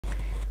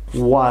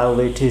While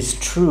it is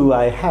true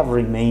I have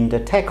remained a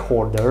tech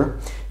hoarder,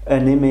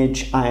 an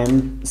image I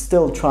am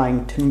still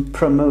trying to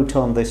promote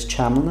on this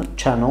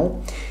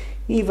channel,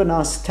 even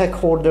us tech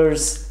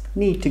hoarders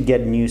need to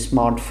get new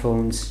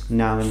smartphones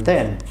now and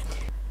then.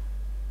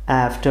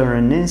 After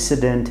an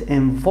incident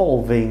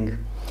involving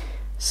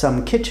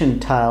some kitchen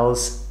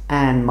tiles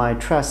and my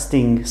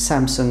trusting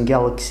Samsung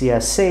Galaxy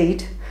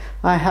S8,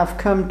 I have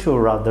come to a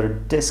rather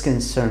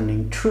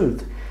disconcerting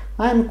truth.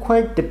 I am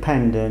quite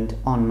dependent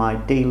on my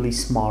daily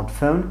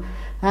smartphone,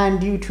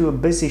 and due to a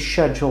busy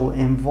schedule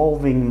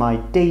involving my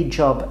day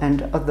job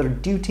and other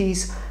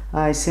duties,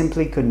 I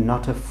simply could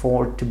not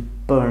afford to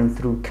burn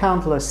through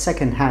countless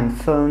second-hand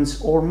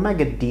phones or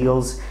mega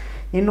deals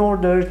in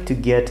order to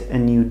get a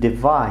new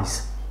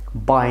device.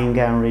 Buying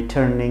and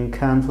returning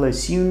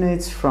countless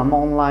units from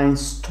online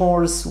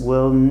stores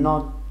will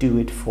not do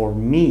it for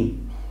me.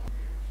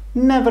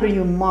 Never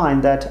you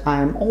mind that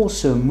I am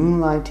also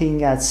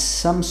moonlighting as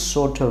some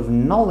sort of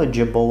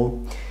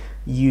knowledgeable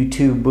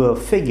YouTube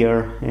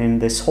figure in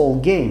this whole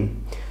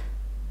game.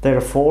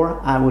 Therefore,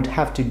 I would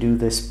have to do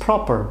this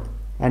proper.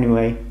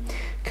 Anyway,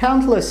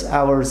 countless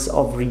hours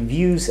of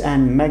reviews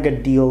and mega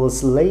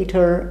deals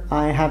later,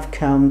 I have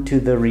come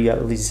to the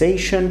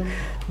realization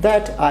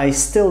that I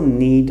still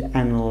need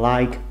and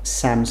like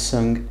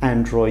Samsung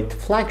Android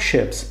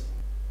flagships.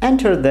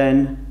 Enter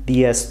then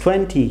the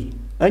S20.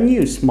 A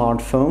new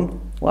smartphone,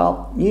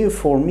 well, new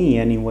for me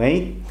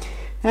anyway,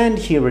 and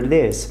here it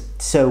is.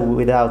 So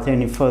without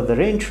any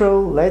further intro,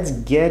 let's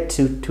get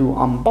to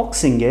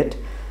unboxing it,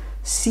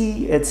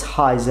 see its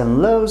highs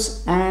and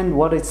lows and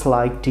what it's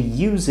like to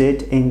use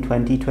it in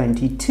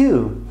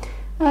 2022.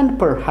 And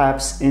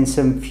perhaps in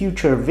some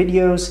future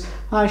videos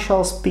I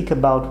shall speak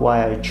about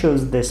why I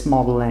chose this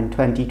model in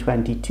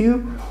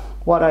 2022,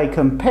 what I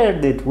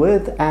compared it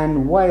with,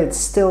 and why it's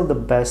still the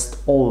best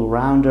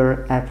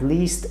all-rounder, at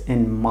least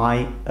in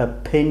my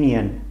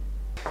opinion.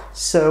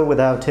 So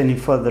without any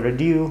further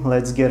ado,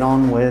 let's get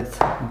on with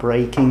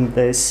breaking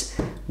this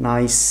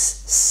nice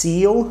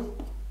seal.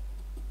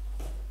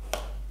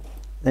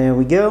 There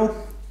we go.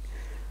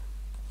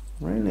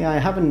 Really, I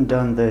haven't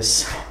done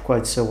this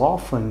quite so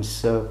often,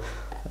 so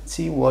let's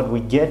see what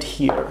we get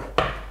here.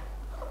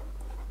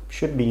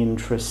 Should be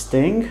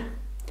interesting.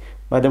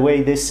 By the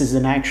way, this is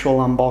an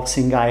actual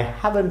unboxing. I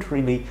haven't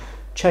really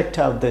checked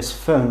out this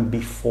phone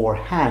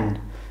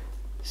beforehand.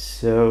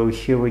 So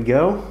here we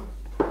go.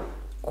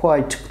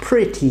 Quite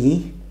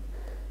pretty.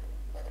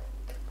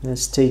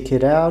 Let's take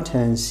it out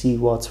and see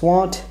what's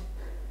what.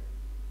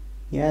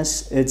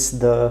 Yes, it's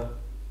the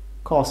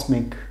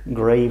cosmic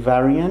gray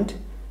variant.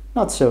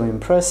 Not so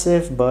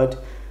impressive,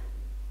 but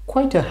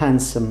quite a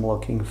handsome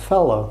looking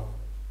fellow.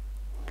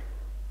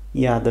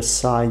 Yeah, the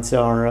sides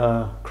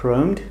are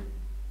chromed.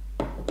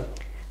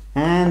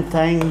 And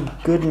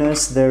thank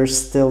goodness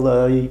there's still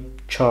a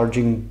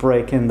charging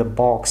brick in the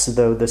box,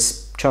 though the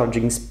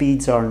charging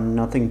speeds are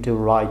nothing to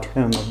write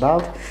home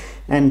about.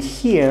 And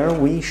here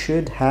we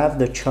should have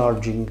the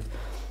charging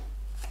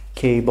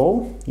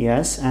cable,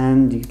 yes,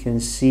 and you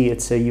can see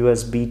it's a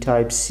USB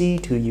Type-C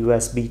to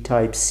USB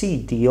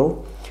Type-C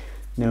deal.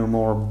 No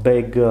more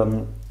big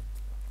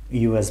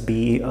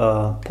USB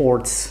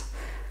ports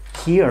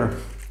here.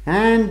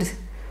 And,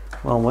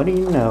 well, what do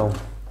you know?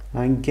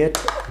 I get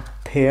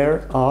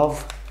pair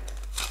of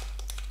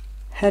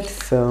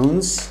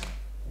headphones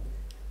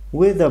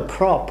with a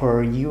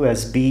proper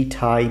USB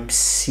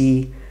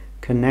Type-C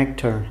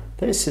connector.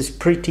 This is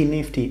pretty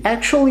nifty.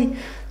 Actually,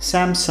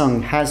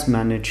 Samsung has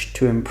managed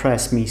to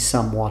impress me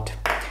somewhat,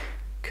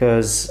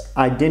 because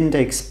I didn't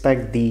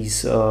expect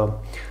these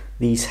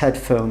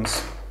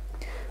headphones.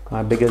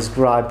 My biggest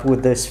gripe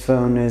with this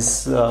phone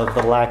is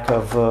the lack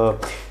of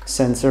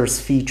sensors,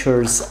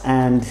 features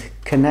and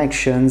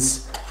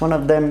connections. One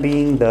of them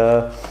being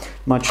the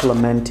much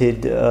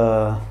lamented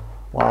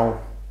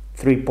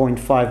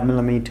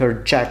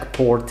 3.5mm jack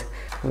port,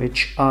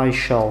 which I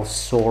shall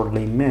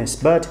sorely miss.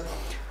 But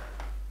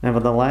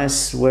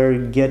nevertheless,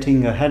 we're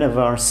getting ahead of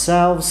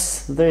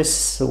ourselves.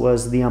 This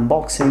was the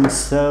unboxing,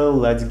 so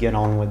let's get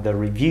on with the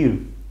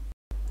review.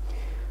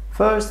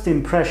 First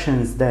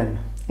impressions then.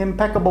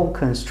 Impeccable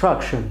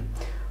construction.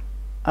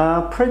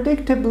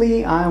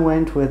 Predictably, I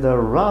went with a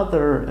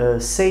rather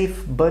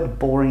safe but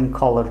boring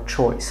color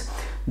choice,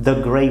 the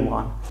gray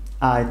one.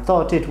 I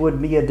thought it would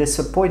be a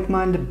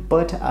disappointment,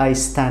 but I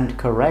stand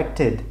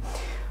corrected.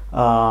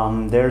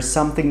 There's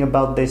something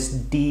about this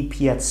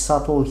deep yet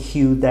subtle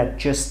hue that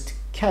just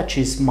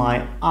catches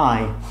my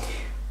eye.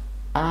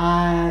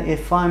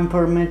 If I'm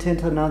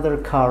permitted another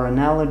car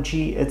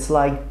analogy, it's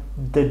like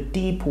the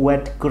deep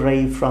wet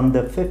gray from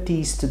the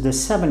 50s to the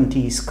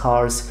 70s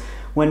cars,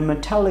 when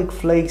metallic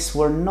flakes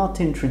were not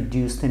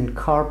introduced in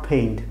car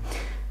paint.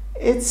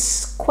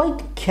 It's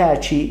quite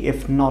catchy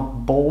if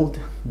not bold,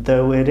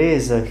 though it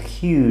is a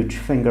huge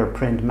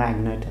fingerprint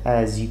magnet,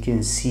 as you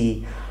can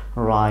see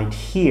right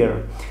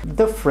here.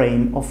 The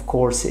frame, of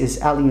course, is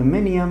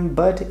aluminium,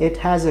 but it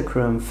has a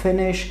chrome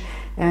finish,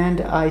 and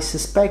I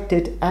suspect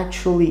it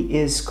actually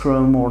is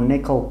chrome or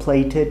nickel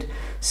plated,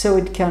 so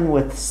it can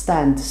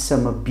withstand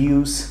some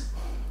abuse.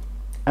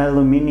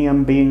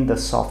 aluminium being the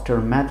softer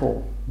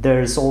metal.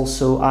 There's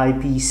also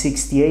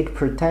IP68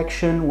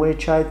 protection,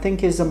 which I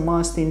think is a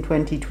must in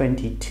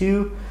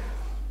 2022.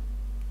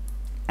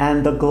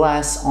 And the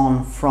glass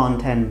on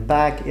front and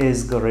back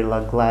is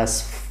Gorilla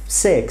Glass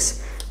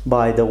 6.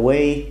 By the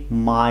way,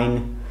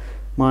 my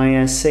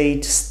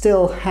S8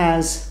 still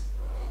has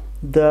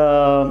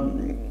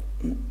the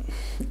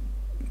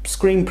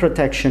screen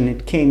protection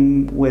it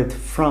came with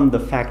from the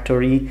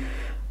factory.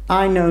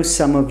 I know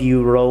some of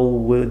you roll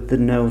with the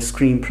no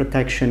screen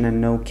protection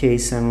and no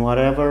case and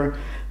whatever.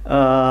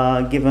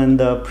 Given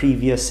the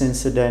previous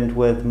incident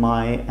with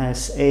my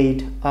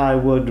S8, I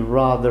would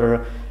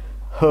rather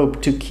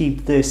hope to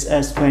keep this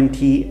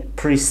S20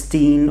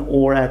 pristine,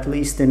 or at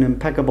least in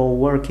impeccable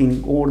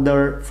working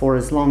order, for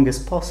as long as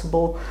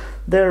possible.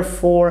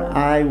 Therefore,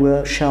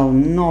 I shall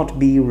not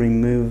be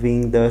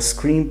removing the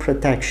screen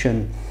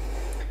protection.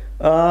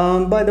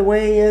 By the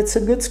way, it's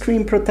a good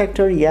screen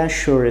protector. Yeah,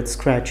 sure, it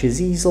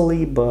scratches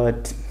easily,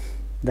 but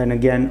then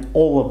again,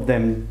 all of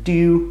them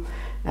do,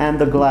 and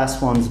the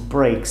glass ones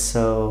break,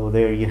 so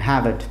there you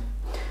have it.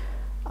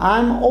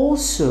 I'm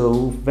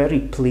also very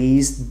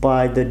pleased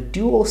by the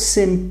dual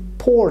SIM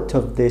port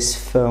of this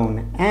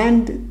phone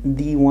and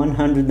the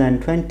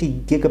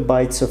 120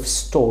 gigabytes of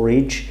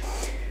storage,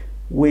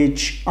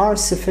 which are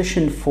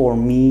sufficient for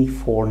me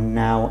for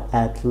now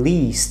at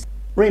least.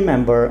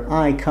 Remember,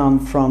 I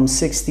come from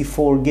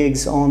 64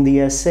 gigs on the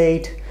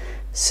S8,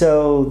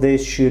 so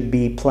this should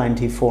be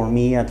plenty for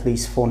me, at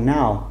least for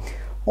now.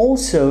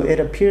 Also, it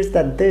appears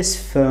that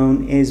this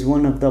phone is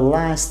one of the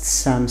last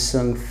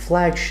Samsung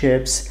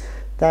flagships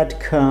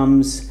that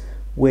comes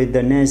with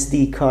an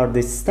SD card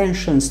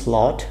extension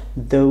slot,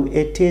 though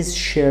it is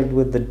shared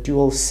with the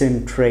dual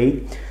SIM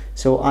tray,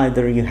 so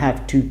either you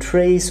have two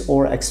trays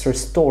or extra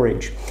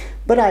storage.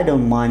 But I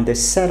don't mind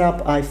this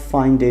setup, I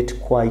find it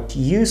quite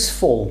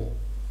useful.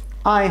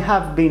 I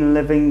have been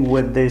living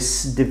with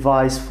this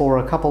device for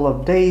a couple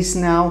of days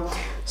now,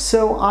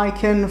 so I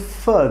can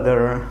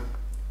further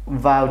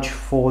vouch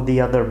for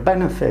the other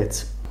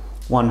benefits.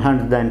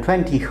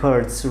 120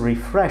 Hz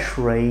refresh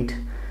rate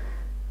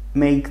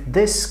make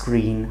this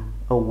screen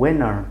a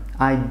winner.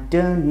 I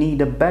don't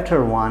need a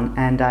better one,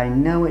 and I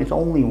know it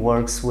only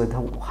works with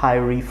a high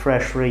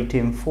refresh rate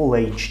in Full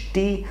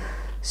HD,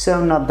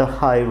 so not the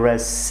high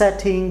res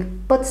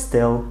setting, but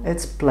still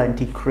it's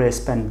plenty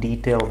crisp and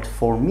detailed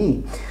for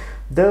me,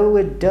 though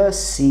it does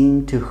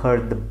seem to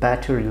hurt the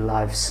battery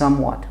life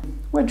somewhat.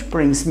 Which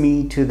brings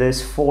me to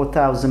this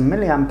 4000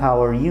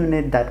 mAh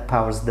unit that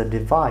powers the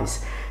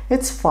device.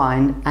 It's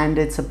fine, and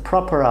it's a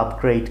proper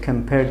upgrade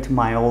compared to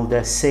my old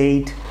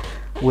S8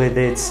 with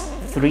its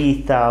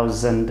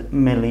 3000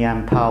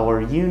 mAh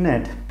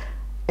unit.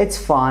 It's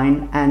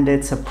fine, and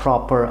it's a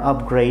proper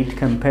upgrade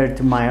compared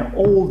to my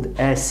old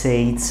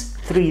S8's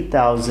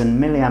 3000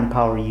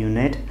 mAh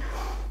unit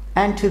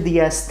and to the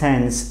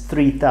S10's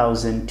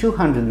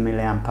 3200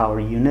 mAh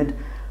unit,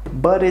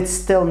 but it's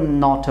still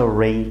not a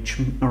range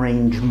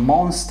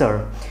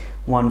monster.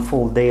 One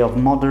full day of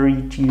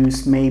moderate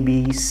use,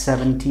 maybe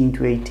 17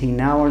 to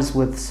 18 hours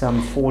with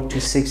some 4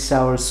 to 6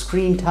 hours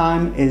screen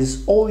time,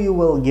 is all you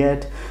will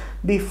get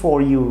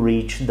before you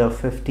reach the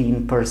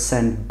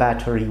 15%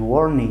 battery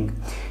warning.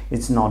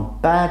 It's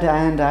not bad,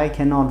 and I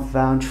cannot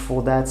vouch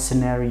for that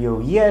scenario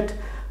yet,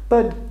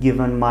 but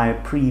given my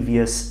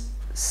previous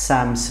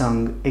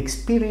Samsung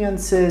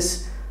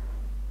experiences,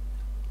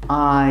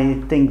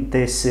 I think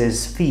this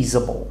is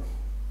feasible.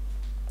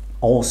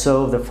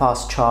 Also, the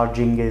fast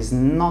charging is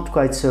not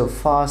quite so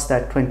fast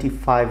at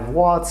 25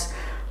 watts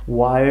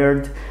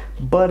wired,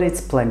 but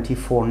it's plenty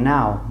for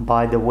now.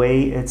 By the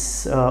way,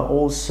 it's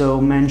also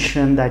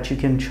mentioned that you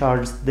can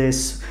charge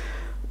this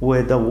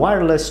with a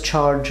wireless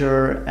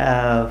charger,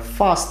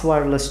 fast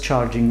wireless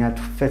charging at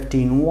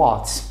 15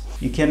 watts.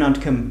 You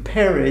cannot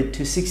compare it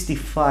to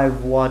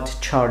 65-watt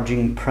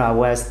charging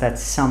prowess that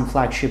some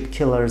flagship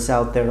killers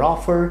out there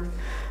offer,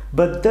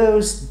 but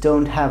those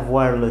don't have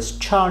wireless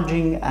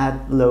charging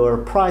at lower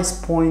price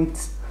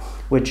points,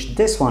 which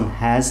this one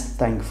has,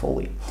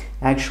 thankfully.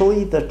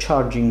 Actually, the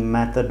charging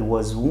method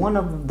was one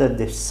of the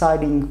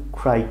deciding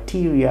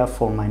criteria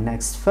for my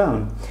next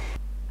phone.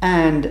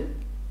 And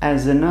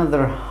as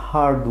another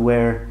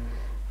hardware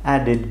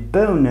added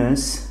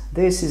bonus,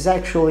 this is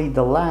actually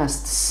the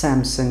last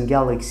Samsung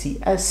Galaxy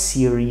S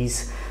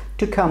series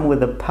to come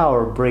with a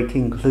power brick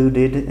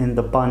included in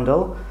the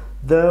bundle,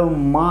 though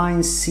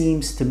mine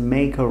seems to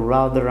make a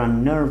rather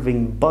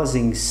unnerving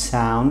buzzing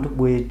sound,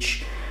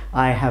 which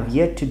I have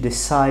yet to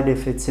decide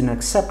if it's an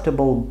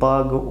acceptable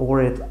bug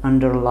or it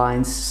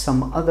underlines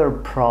some other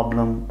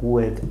problem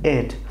with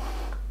it.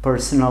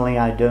 Personally,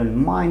 I don't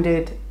mind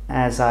it,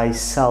 as I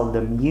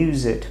seldom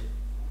use it.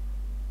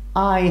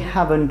 I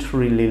haven't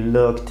really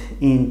looked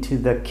into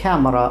the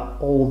camera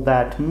all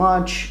that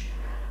much,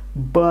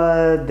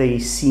 but they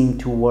seem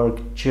to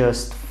work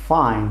just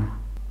fine.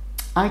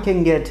 I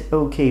can get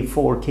okay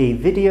 4K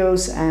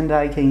videos, and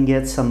I can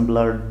get some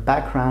blurred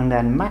background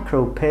and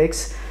macro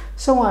pics,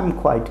 so I'm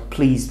quite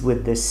pleased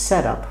with this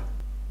setup.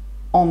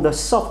 On the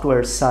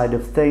software side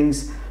of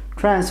things,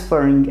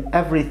 transferring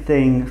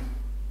everything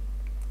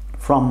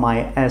from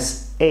my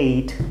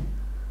S8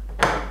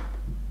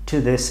 to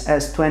this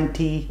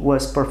S20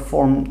 was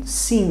performed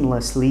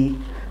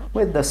seamlessly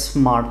with the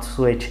Smart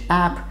Switch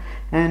app,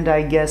 and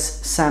I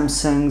guess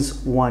Samsung's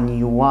One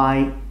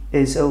UI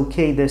is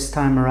okay this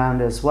time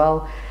around as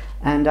well,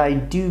 and I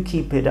do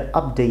keep it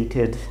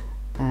updated,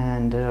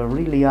 and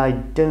really I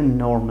don't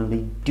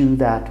normally do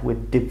that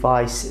with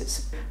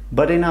devices.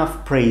 But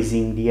enough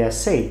praising the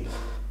S8.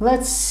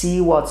 Let's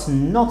see what's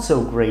not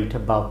so great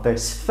about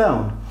this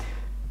phone.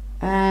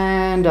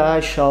 And I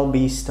shall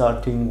be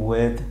starting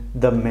with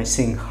the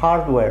missing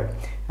hardware.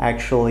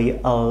 Actually,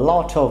 a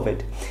lot of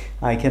it.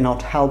 I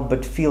cannot help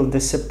but feel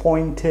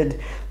disappointed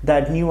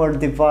that newer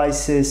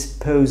devices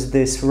pose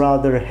this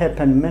rather hip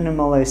and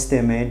minimalist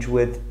image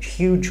with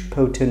huge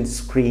potent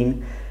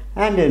screen,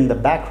 and in the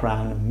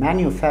background,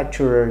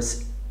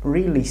 manufacturers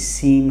really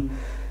seem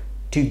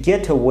to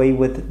get away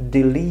with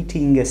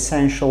deleting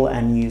essential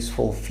and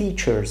useful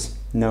features.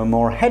 No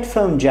more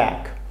headphone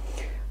jack.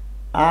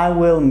 I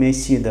will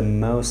miss you the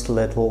most,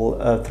 little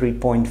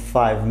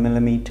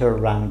 3.5mm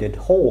rounded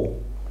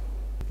hole.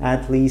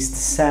 At least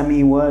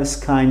Sammy was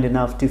kind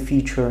enough to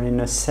feature in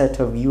a set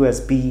of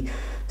USB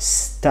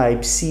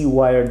Type-C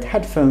wired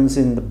headphones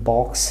in the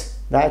box.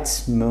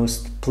 That's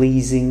most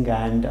pleasing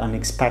and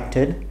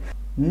unexpected.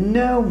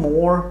 No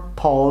more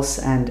pulse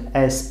and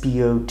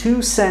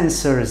SpO2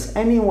 sensors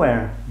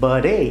anywhere.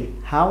 But hey,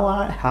 how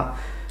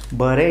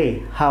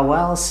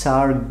else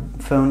are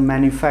phone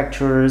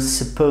manufacturers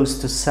supposed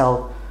to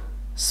sell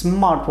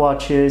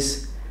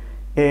smartwatches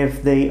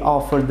if they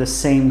offer the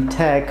same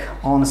tech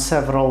on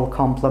several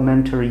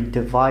complementary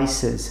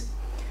devices?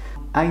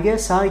 I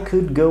guess I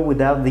could go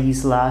without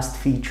these last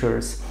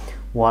features.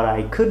 What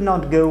I could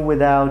not go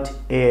without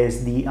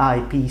is the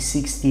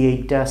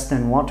IP68 dust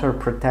and water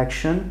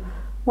protection,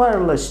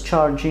 wireless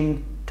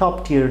charging,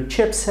 top-tier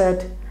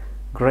chipset,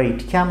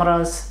 great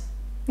cameras,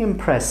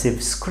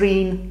 impressive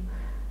screen,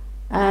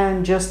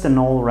 and just an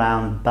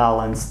all-round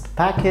balanced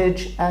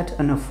package at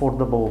an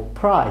affordable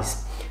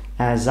price,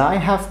 as I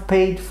have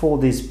paid for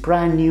this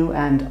brand new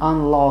and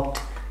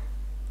unlocked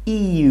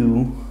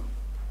EU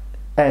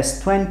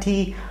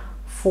S20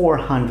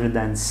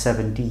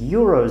 470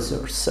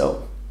 euros or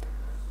so.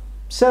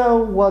 So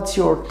what's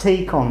your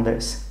take on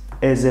this?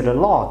 Is it a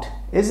lot?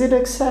 Is it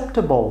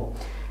acceptable?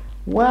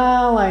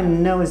 Well, I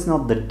know it's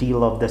not the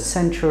deal of the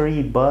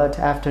century, but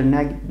after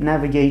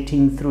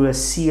navigating through a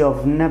sea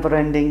of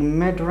never-ending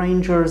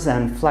mid-rangers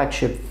and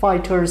flagship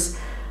fighters,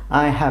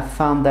 I have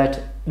found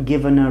that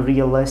given a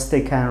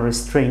realistic and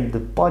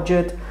restrained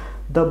budget,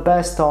 the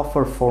best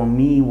offer for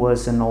me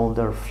was an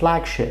older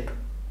flagship.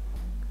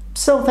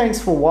 So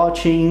thanks for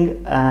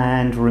watching,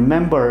 and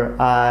remember,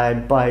 I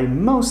buy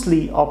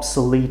mostly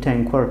obsolete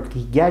and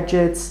quirky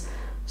gadgets,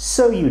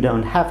 so you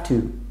don't have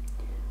to.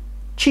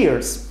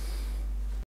 Cheers!